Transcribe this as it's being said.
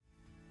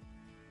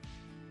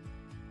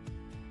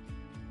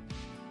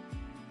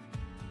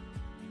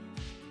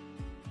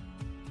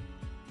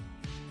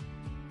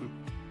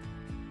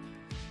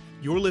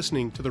You're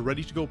listening to the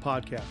Ready to Go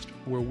podcast,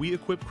 where we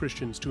equip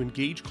Christians to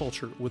engage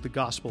culture with the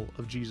gospel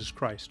of Jesus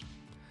Christ.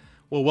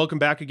 Well, welcome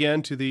back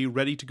again to the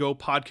Ready to Go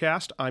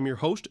podcast. I'm your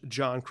host,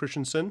 John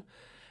Christensen,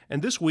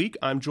 and this week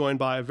I'm joined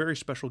by a very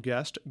special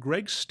guest,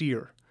 Greg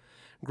Stier.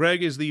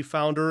 Greg is the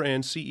founder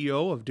and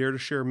CEO of Dare to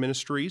Share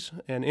Ministries,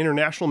 an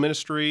international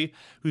ministry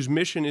whose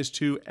mission is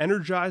to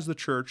energize the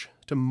church,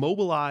 to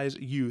mobilize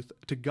youth,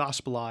 to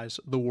gospelize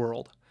the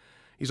world.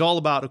 He's all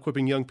about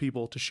equipping young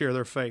people to share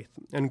their faith.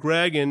 And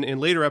Greg, in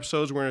later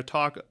episodes, we're going to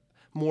talk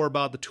more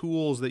about the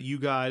tools that you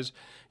guys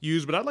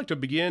use. But I'd like to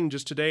begin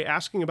just today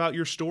asking about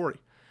your story,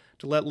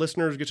 to let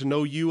listeners get to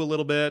know you a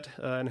little bit.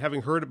 And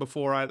having heard it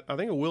before, I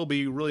think it will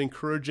be really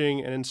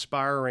encouraging and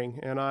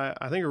inspiring. And I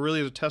think it really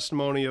is a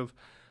testimony of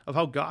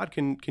how God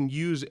can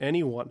use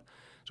anyone.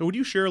 So would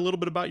you share a little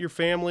bit about your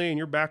family and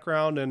your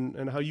background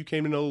and how you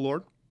came to know the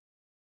Lord?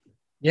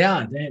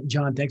 Yeah,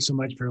 John, thanks so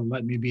much for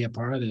letting me be a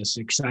part of this.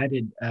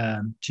 Excited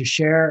to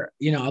share.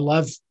 I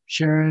love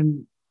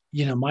sharing,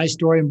 my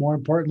story. More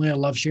importantly, I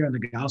love sharing the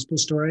gospel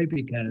story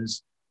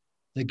because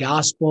the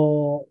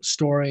gospel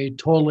story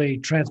totally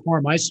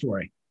transformed my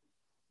story.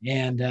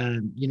 And,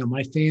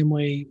 my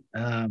family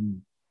was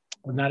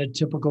not a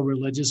typical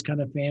religious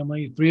kind of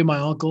family. 3 of my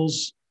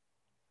uncles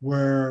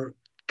were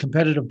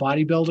competitive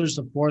bodybuilders.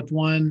 The 4th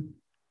one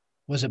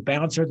was a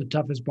bouncer at the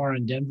toughest bar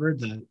in Denver.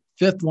 The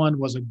 5th one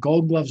was a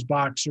Gold Gloves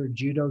boxer,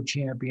 judo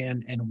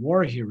champion, and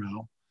war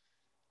hero.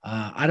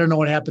 I don't know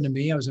what happened to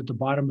me. I was at the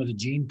bottom of the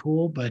gene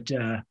pool, but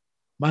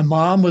my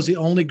mom was the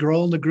only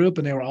girl in the group,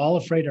 and they were all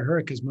afraid of her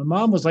because my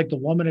mom was like the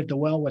woman at the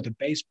well with a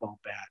baseball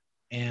bat.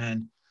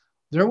 And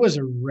there was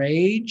a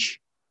rage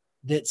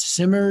that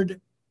simmered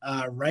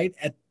right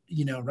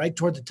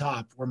toward the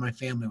top where my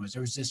family was.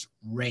 There was this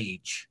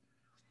rage.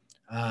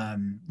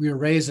 We were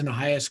raised in the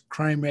highest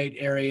crime rate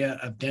area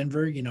of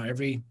Denver.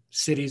 Every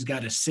city's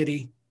got a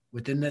city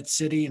within that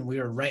city, and we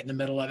were right in the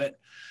middle of it.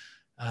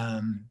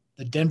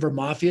 The Denver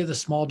Mafia, the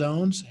Small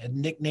Dones, had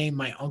nicknamed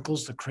my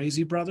uncles the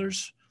Crazy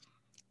Brothers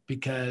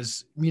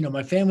because,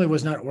 my family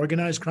was not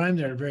organized crime.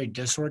 They were very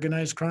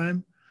disorganized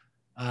crime.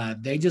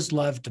 They just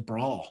loved to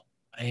brawl,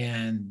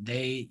 and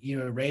they,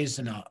 were raised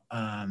in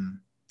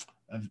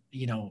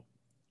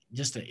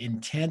just an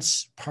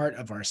intense part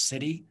of our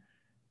city.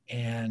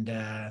 And,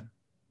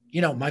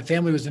 my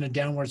family was in a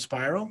downward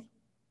spiral.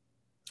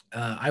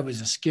 I was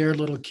a scared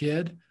little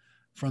kid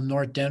from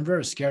North Denver. I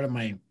was scared of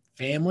my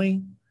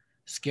family,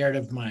 scared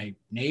of my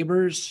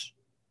neighbors,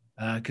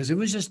 because it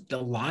was just a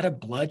lot of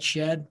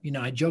bloodshed.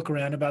 I joke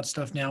around about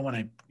stuff now when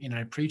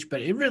I preach,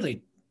 but it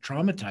really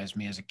traumatized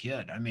me as a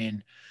kid. I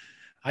mean,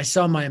 I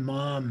saw my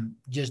mom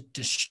just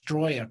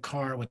destroy a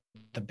car with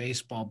the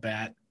baseball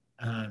bat.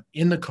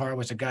 In the car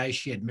was a guy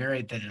she had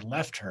married that had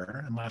left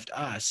her and left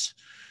us.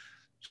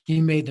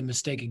 He made the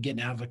mistake of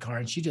getting out of the car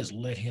and she just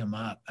lit him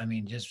up. I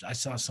mean, I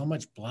saw so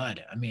much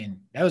blood. I mean,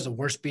 that was the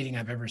worst beating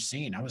I've ever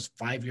seen. I was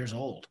 5 years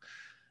old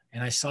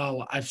and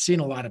I've seen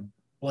a lot of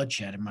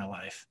bloodshed in my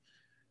life.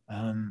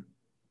 I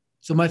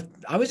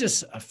was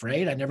just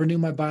afraid. I never knew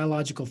my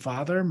biological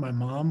father. My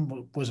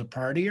mom was a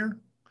partier.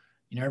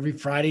 Every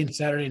Friday and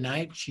Saturday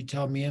night, she'd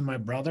tell me and my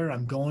brother,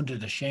 I'm going to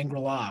the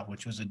Shangri-La,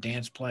 which was a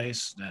dance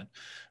place that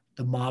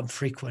the mob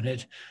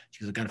frequented.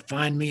 She was like, got to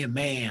find me a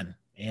man.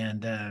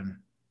 And,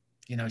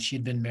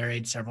 she'd been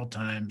married several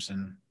times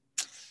and,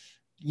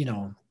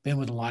 been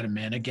with a lot of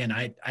men. Again,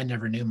 I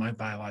never knew my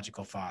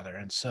biological father.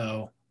 And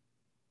so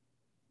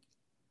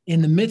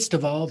in the midst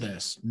of all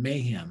this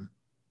mayhem,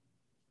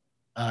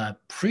 a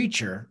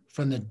preacher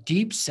from the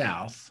deep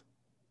South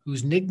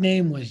whose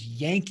nickname was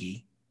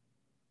Yankee,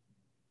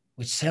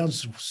 which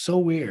sounds so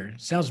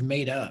weird, sounds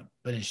made up,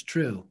 but it's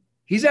true.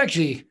 He's on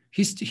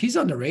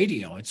the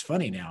radio. It's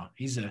funny now.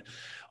 He's a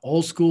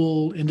old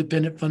school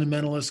independent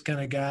fundamentalist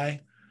kind of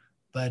guy.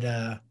 But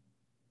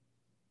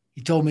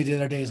he told me the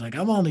other day, he's like,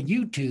 I'm on the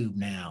YouTube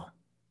now.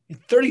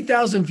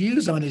 30,000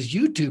 views on his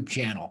YouTube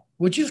channel,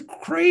 which is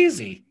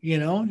crazy,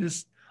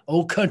 just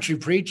old country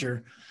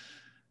preacher.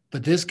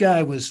 But this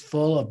guy was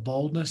full of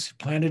boldness. He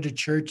planted a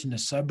church in the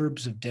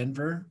suburbs of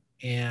Denver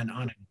and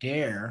on a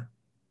dare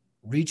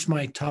reached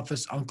my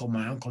toughest uncle,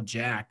 my Uncle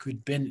Jack,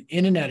 who'd been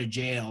in and out of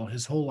jail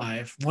his whole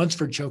life, once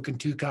for choking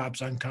 2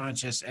 cops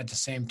unconscious at the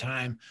same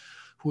time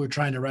who were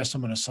trying to arrest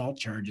him on assault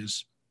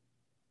charges.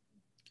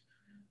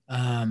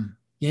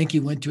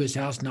 Yankee went to his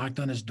house, knocked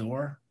on his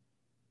door,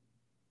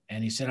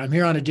 and he said, I'm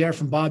here on a dare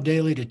from Bob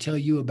Daly to tell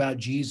you about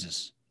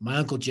Jesus. My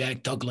Uncle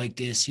Jack talked like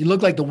this. He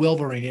looked like the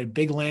Wolverine. He had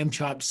big lamb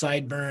chop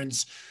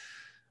sideburns.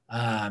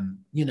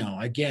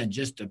 Again,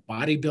 just a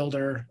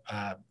bodybuilder,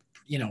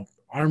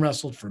 arm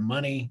wrestled for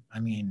money. I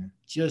mean,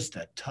 just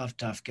a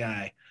tough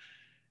guy.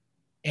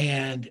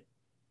 And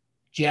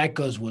Jack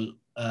goes, well,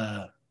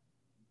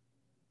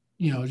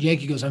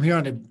 Yankee goes, I'm here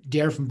on a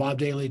dare from Bob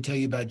Daly to tell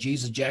you about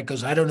Jesus. Jack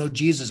goes, I don't know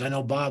Jesus. I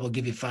know Bob. I'll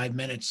give you 5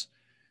 minutes.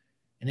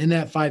 And in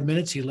that 5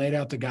 minutes, he laid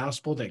out the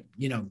gospel that,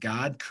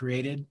 God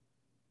created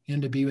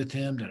him to be with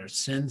him, that our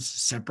sins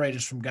separate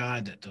us from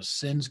God, that those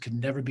sins could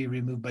never be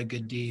removed by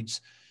good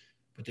deeds,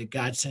 but that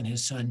God sent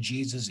his son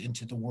Jesus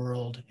into the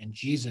world, and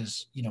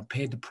Jesus,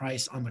 paid the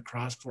price on the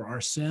cross for our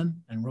sin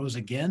and rose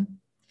again,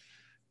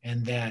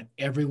 and that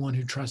everyone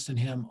who trusts in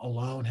him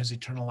alone has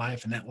eternal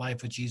life, and that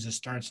life with Jesus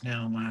starts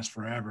now and lasts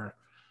forever.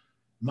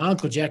 My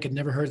Uncle Jack had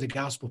never heard the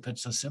gospel put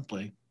so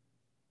simply.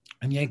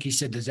 And Yankee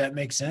said, does that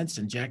make sense?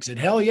 And Jack said,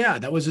 hell yeah.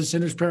 That was his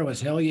sinner's prayer,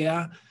 was hell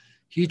yeah.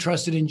 He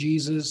trusted in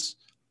Jesus.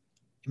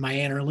 My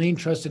Aunt Arlene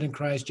trusted in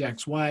Christ,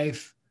 Jack's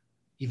wife.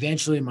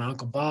 Eventually, my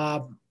Uncle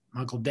Bob,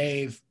 my Uncle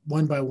Dave,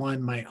 one by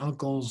one, my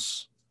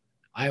uncles.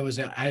 I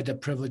had the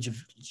privilege of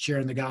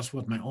sharing the gospel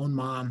with my own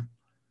mom,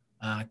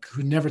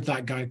 who never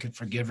thought God could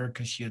forgive her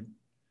because she had,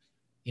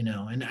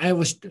 and I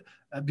was,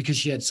 because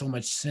she had so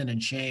much sin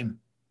and shame.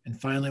 And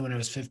finally, when I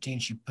was 15,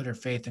 she put her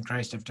faith in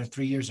Christ after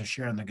 3 years of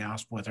sharing the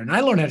gospel with her. And I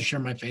learned how to share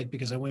my faith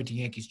because I went to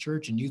Yankees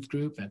church and youth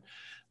group, and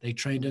they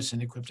trained us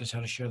and equipped us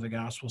how to share the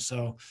gospel.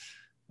 So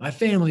my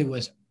family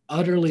was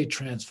utterly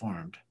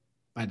transformed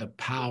by the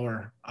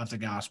power of the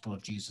gospel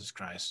of Jesus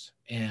Christ.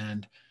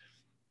 And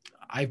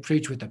I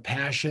preach with a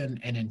passion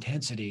and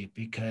intensity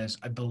because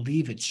I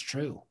believe it's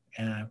true.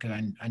 And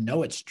because I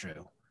know it's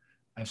true.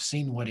 I've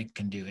seen what it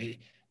can do.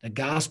 The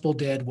gospel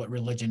did what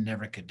religion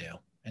never could do.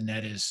 And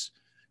that is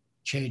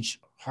change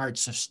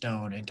hearts of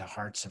stone into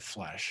hearts of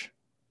flesh.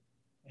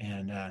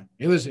 And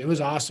it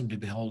was awesome to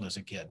behold as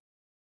a kid.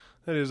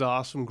 That is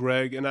awesome,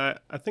 Greg. And I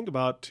think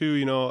about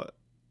too,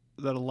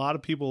 that a lot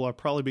of people are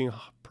probably being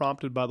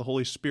prompted by the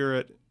Holy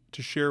Spirit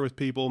to share with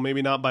people,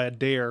 maybe not by a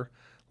dare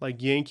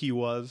like Yankee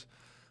was,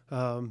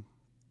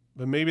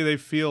 but maybe they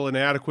feel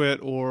inadequate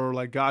or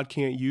like God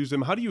can't use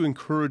them. How do you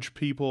encourage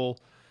people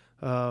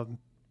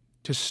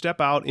to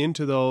step out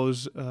into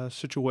those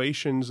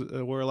situations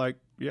where, like,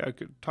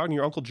 talking to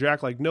your Uncle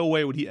Jack, like, no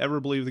way would he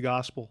ever believe the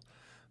gospel?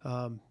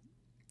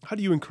 How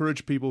do you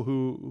encourage people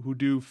who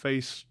do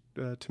face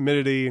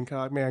timidity and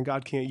kind of, man,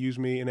 God can't use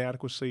me,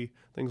 inadequacy,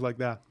 things like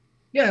that?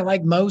 Yeah,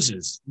 like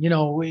Moses.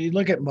 We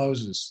look at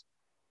Moses.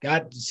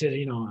 God said,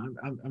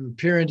 I'm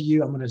appearing to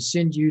you. I'm going to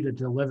send you to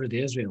deliver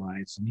the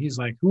Israelites. And he's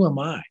like, who am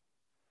I?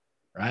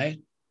 Right?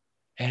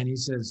 And he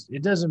says,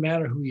 it doesn't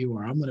matter who you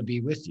are. I'm going to be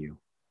with you.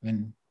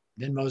 And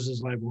then Moses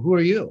is like, well, who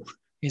are you?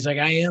 He's like,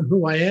 I am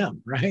who I am.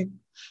 Right? And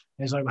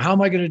he's like, well, how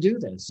am I going to do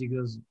this? He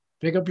goes,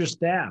 pick up your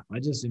staff. I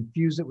just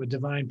infused it with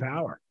divine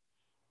power.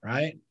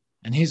 Right?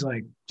 And he's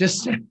like,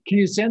 can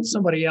you send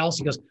somebody else?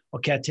 He goes,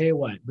 okay, I'll tell you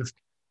what,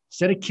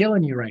 instead of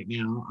killing you right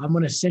now, I'm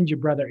going to send your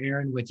brother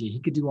Aaron with you.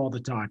 He could do all the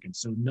talking.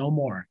 So no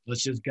more.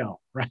 Let's just go.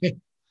 Right?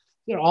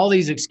 All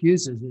these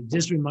excuses. It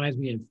just reminds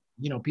me of,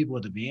 people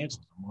with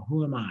evangelism. Well,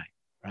 who am I?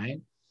 Right?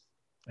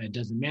 It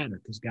doesn't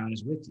matter because God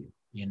is with you,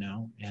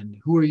 and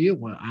who are you?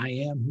 Well, I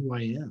am who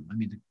I am. I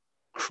mean, the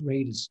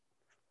greatest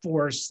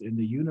force in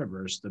the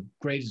universe, the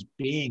greatest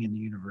being in the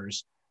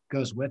universe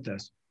goes with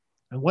us.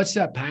 And what's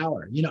that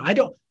power?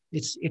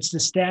 It's the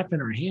staff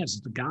in our hands.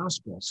 It's the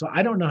gospel. So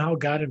I don't know how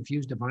God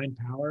infused divine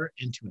power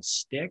into a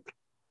stick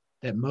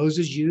that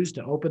Moses used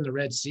to open the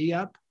Red Sea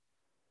up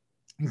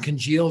and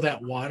congeal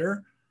that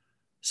water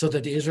so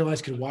that the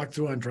Israelites could walk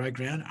through on dry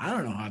ground. I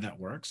don't know how that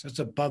works. That's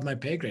above my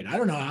pay grade. I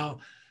don't know how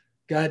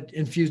God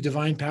infused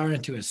divine power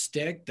into a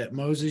stick that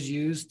Moses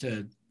used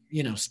to,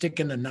 stick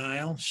in the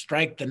Nile,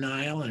 strike the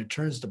Nile, and it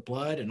turns to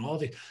blood and all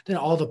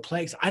the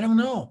plagues. I don't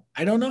know.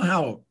 I don't know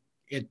how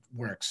it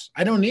works.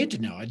 I don't need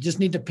to know. I just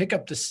need to pick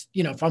up this,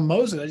 if I'm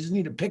Moses, I just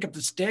need to pick up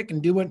the stick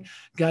and do what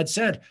God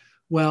said.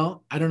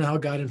 Well, I don't know how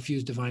God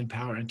infused divine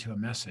power into a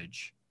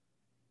message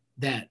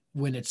that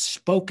when it's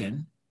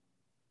spoken,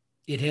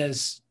 it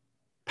has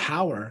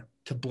power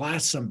to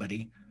blast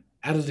somebody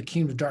out of the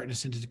kingdom of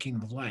darkness into the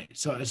kingdom of light.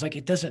 So it's like,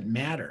 it doesn't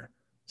matter.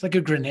 It's like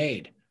a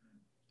grenade.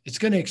 It's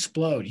going to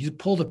explode. You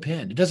pull the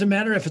pin. It doesn't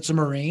matter if it's a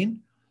Marine.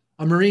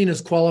 A Marine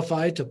is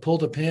qualified to pull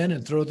the pin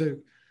and throw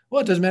it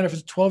doesn't matter if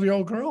it's a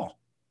 12-year-old girl.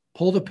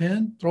 Pull the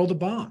pin, throw the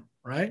bomb,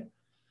 right?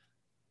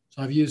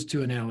 So I've used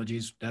two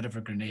analogies, that of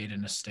a grenade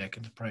and a stick,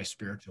 and the probably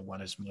spiritual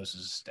one is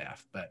Moses'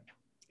 staff. But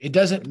it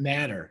doesn't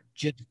matter.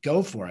 Just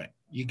go for it.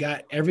 You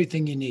got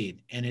everything you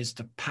need. And it's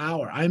the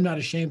power. I'm not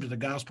ashamed of the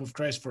gospel of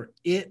Christ, for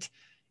it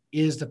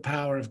is the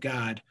power of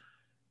God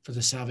for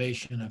the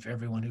salvation of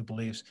everyone who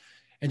believes.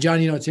 And John,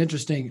 it's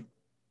interesting.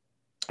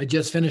 I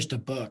just finished a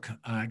book.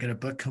 I got a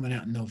book coming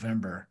out in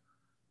November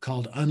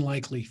called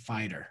Unlikely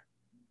Fighter.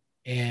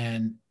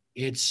 And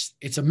it's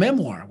a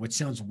memoir, which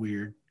sounds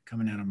weird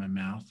coming out of my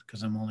mouth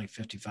because I'm only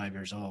 55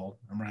 years old.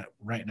 I'm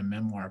writing a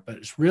memoir, but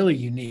it's really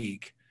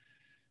unique.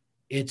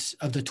 It's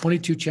of the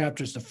 22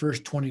 chapters, the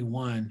first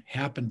 21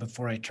 happened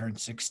before I turned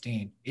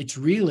 16. It's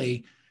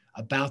really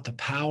about the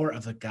power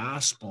of the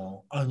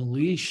gospel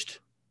unleashed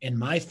in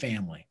my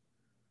family.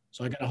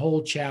 So I got a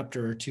whole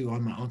chapter or two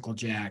on my Uncle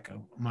Jack,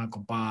 my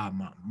Uncle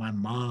Bob, my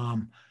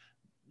mom,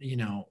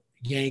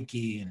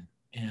 Yankee,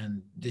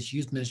 and this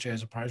youth ministry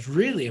as a part. It's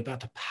really about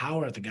the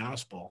power of the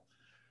gospel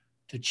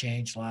to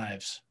change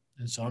lives.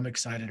 And so I'm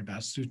excited about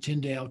it. Through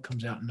Tyndale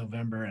comes out in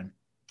November, and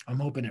I'm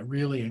hoping it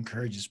really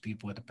encourages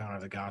people with the power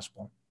of the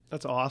gospel.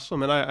 That's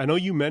awesome. And I know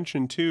you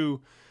mentioned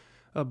too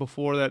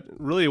before that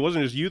really it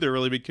wasn't just you that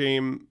really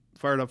became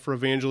fired up for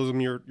evangelism.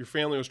 Your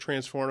family was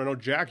transformed. I know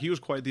Jack, he was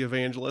quite the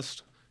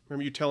evangelist.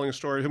 Remember you telling a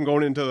story of him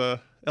going into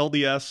the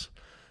LDS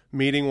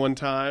meeting one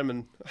time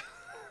and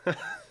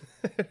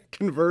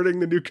converting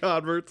the new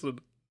converts.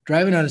 And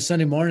driving on a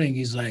Sunday morning,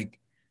 he's like,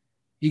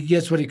 he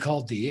gets what he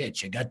called the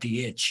itch. I got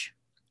the itch.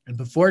 And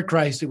before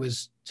Christ, it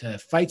was to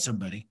fight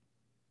somebody.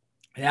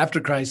 And after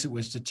Christ, it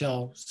was to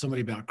tell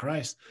somebody about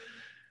Christ.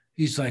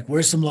 He's like,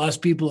 where's some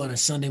lost people on a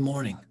Sunday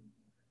morning?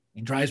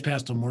 He drives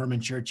past a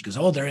Mormon church. He goes,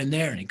 oh, they're in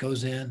there. And he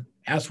goes in,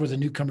 asks where the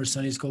newcomer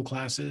Sunday school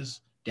class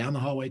is, down the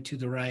hallway to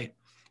the right.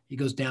 He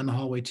goes down the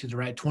hallway to the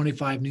right,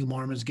 25 new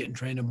Mormons getting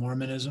trained in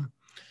Mormonism.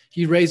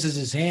 He raises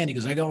his hand. He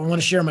goes, I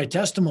want to share my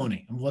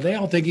testimony. And well, they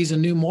all think he's a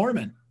new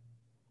Mormon.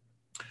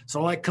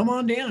 So like, come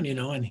on down,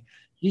 and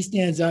he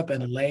stands up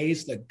and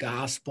lays the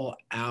gospel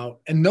out,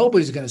 and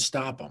nobody's going to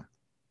stop him,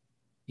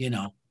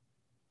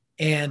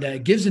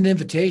 and gives an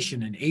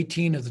invitation. And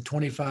 18 of the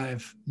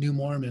 25 new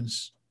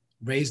Mormons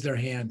raised their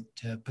hand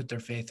to put their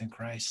faith in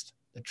Christ,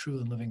 the true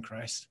and living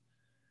Christ.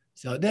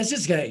 So that's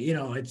just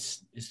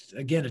it's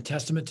again, a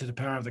testament to the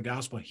power of the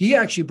gospel. He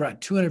actually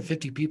brought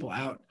 250 people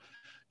out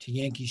to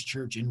Yankees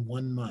Church in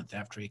 1 month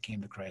after he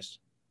came to Christ.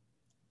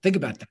 Think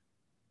about that.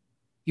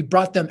 He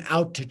brought them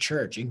out to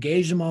church,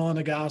 engaged them all in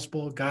the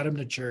gospel, got them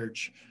to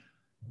church,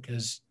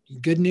 because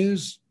good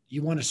news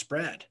you want to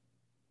spread,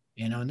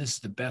 and this is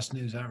the best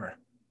news ever.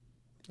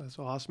 That's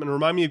awesome. And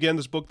remind me again,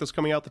 this book that's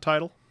coming out, the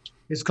title?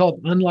 It's called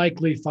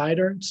Unlikely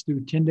Fighter. It's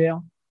through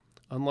Tyndale.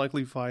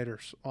 Unlikely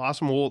Fighters.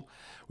 Awesome. Well,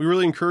 we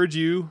really encourage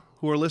you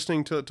who are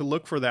listening to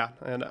look for that.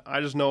 And I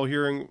just know,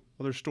 hearing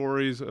other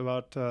stories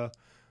about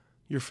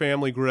your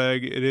family,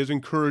 Greg, it is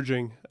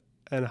encouraging,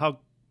 and how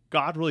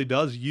God really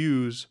does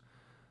use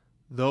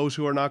those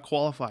who are not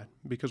qualified,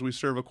 because we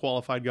serve a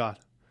qualified God,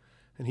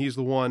 and he's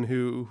the one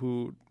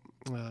who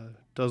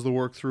does the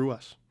work through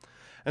us.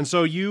 And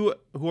so you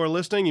who are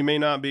listening, you may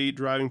not be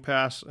driving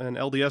past an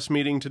LDS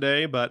meeting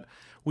today, but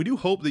we do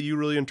hope that you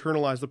really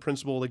internalize the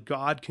principle that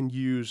God can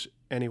use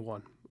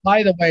anyone.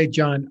 By the way,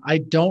 John, I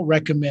don't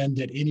recommend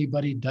that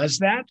anybody does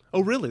that.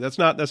 Oh, really? That's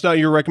not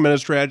your recommended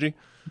strategy?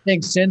 I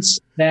think since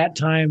that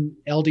time,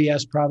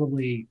 LDS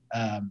probably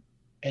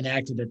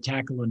enacted a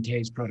tackle and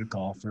tase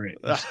protocol for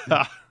it.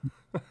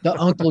 The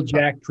Uncle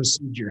Jack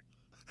procedure.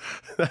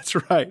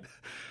 That's right.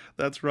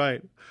 That's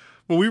right.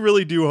 Well, we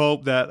really do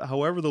hope that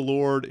however the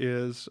Lord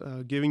is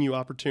giving you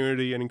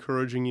opportunity and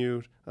encouraging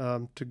you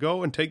to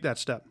go and take that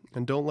step,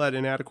 and don't let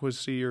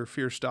inadequacy or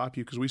fear stop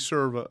you, because we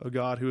serve a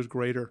God who is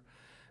greater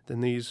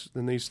than these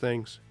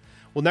things.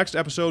 Well, next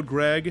episode,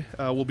 Greg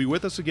will be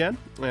with us again,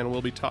 and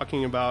we'll be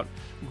talking about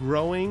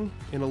growing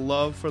in a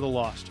love for the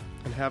lost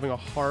and having a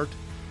heart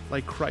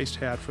like Christ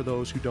had for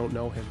those who don't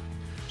know him.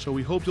 So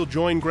we hope you'll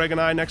join Greg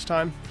and I next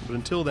time, but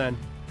until then,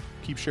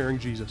 keep sharing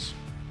Jesus.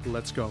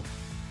 Let's go.